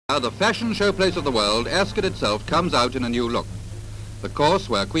The fashion showplace of the world, Ascot itself comes out in a new look. The course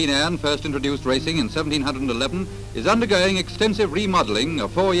where Queen Anne first introduced racing in 1711 is undergoing extensive remodelling, a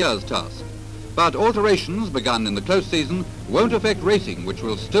 4 years task. But alterations begun in the close season won't affect racing, which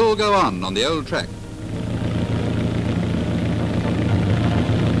will still go on the old track.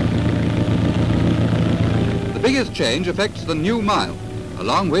 The biggest change affects the new mile,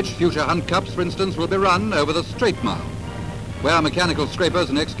 along which future Hunt Cups, for instance, will be run over the straight mile. Where mechanical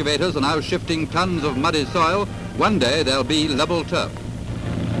scrapers and excavators are now shifting tons of muddy soil, one day there'll be level turf.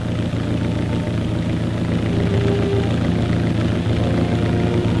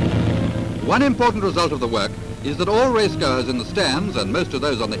 One important result of the work is that all racegoers in the stands, and most of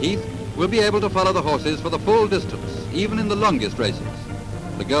those on the heath, will be able to follow the horses for the full distance, even in the longest races.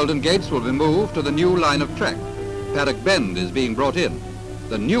 The Golden Gates will be moved to the new line of track. Paddock Bend is being brought in.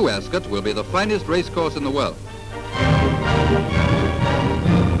 The new Ascot will be the finest racecourse in the world.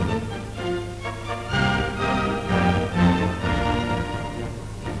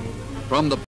 From the